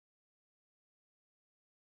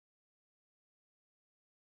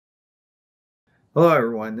Hello,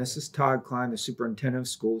 everyone. This is Todd Klein, the Superintendent of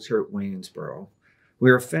Schools here at Waynesboro.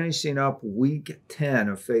 We are finishing up week 10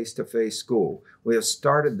 of face-to-face school. We have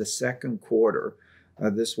started the second quarter.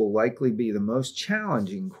 This will likely be the most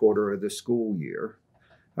challenging quarter of the school year.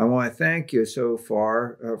 I want to thank you so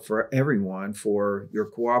far for everyone for your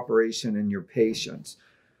cooperation and your patience.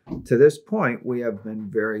 To this point, we have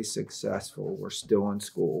been very successful. We're still in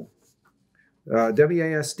school.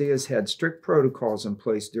 WASD has had strict protocols in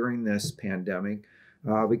place during this pandemic.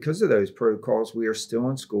 Because of those protocols, we are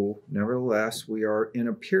still in school. Nevertheless, we are in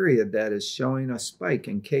a period that is showing a spike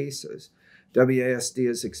in cases. WASD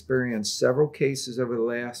has experienced several cases over the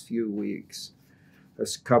last few weeks. A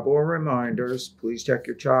couple of reminders: please check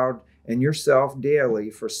your child and yourself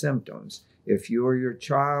daily for symptoms. If you or your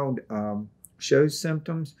child shows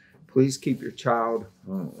symptoms, please keep your child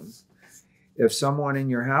home. If someone in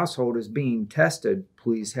your household is being tested,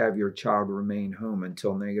 please have your child remain home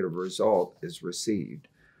until negative result is received.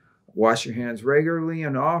 Wash your hands regularly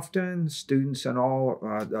and often. Students and all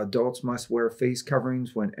adults must wear face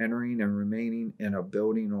coverings when entering and remaining in a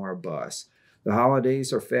building or a bus. The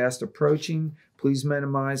holidays are fast approaching. Please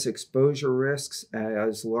minimize exposure risks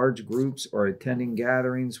as large groups are attending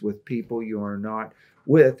gatherings with people you are not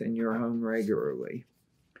with in your home regularly.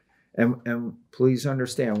 And please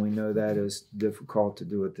understand, we know that is difficult to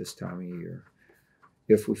do at this time of year.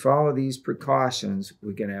 If we follow these precautions,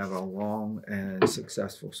 we can have a long and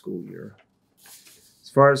successful school year. As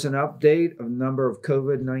far as an update of number of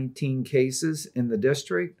COVID-19 cases in the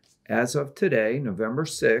district, as of today, November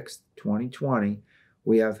 6th, 2020,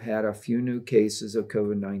 we have had a few new cases of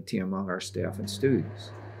COVID-19 among our staff and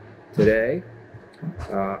students. Today,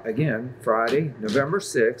 again, Friday, November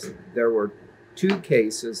 6th, there were 2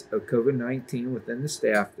 cases of COVID-19 within the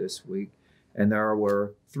staff this week, and there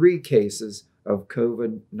were 3 cases of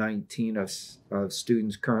COVID-19 of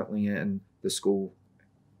students currently in the school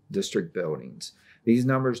district buildings. These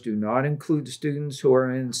numbers do not include students who are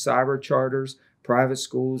in cyber charters, private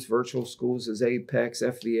schools, virtual schools as Apex,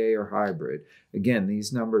 FVA, or hybrid. Again,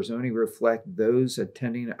 these numbers only reflect those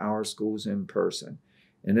attending our schools in person.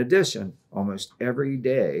 In addition, almost every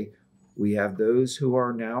day, we have those who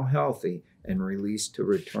are now healthy and released to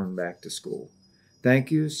return back to school. Thank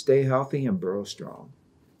you, stay healthy, and grow strong.